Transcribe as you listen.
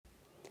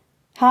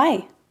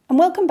Hi, and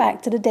welcome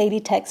back to the Daily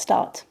Tech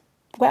Start,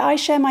 where I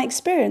share my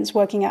experience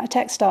working at a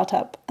tech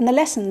startup and the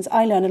lessons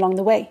I learn along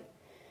the way.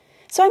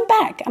 So I'm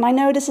back, and I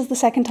know this is the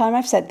second time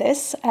I've said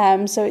this,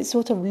 so it's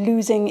sort of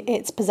losing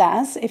its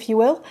pizzazz, if you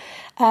will.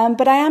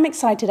 But I am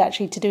excited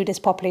actually to do this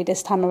properly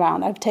this time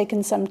around. I've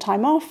taken some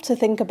time off to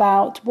think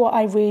about what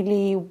I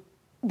really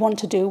want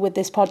to do with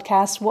this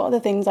podcast, what are the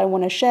things I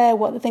want to share,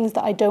 what are the things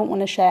that I don't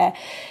want to share,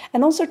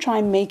 and also try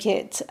and make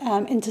it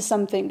into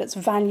something that's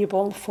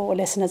valuable for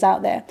listeners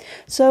out there.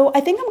 So I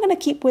think I'm going to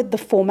keep with the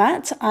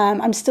format.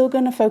 I'm still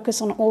going to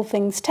focus on all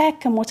things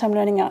tech and what I'm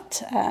learning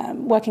at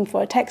working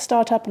for a tech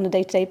startup on a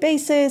day-to-day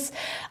basis.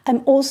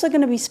 I'm also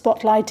going to be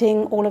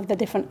spotlighting all of the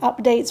different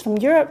updates from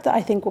Europe that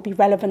I think will be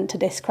relevant to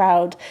this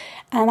crowd.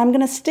 And I'm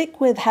going to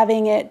stick with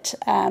having it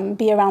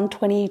be around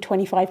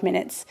 20-25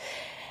 minutes.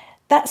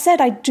 That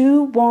said, I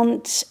do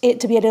want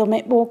it to be a little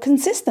bit more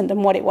consistent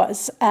than what it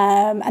was.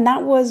 And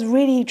that was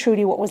really,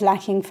 truly what was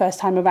lacking first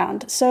time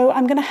around. So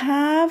I'm going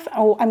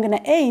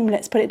to aim,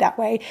 let's put it that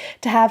way,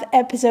 to have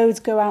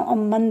episodes go out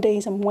on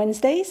Mondays and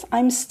Wednesdays.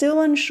 I'm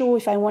still unsure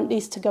if I want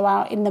these to go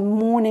out in the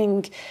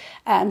morning,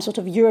 sort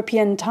of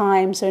European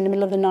time, so in the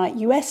middle of the night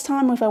US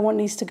time, or if I want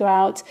these to go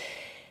out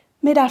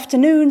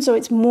mid-afternoon, so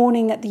it's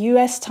morning at the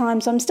US time.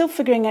 So I'm still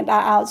figuring that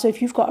out. So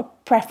if you've got a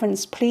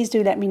preference, please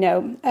do let me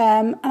know.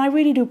 And I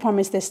really do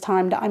promise this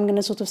time that I'm going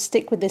to sort of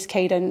stick with this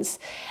cadence.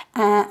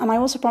 And I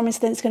also promise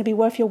that it's going to be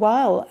worth your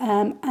while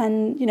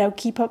and,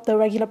 keep up the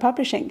regular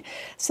publishing.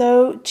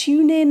 So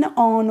tune in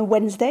on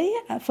Wednesday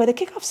for the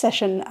kickoff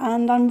session.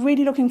 And I'm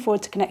really looking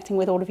forward to connecting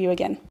with all of you again.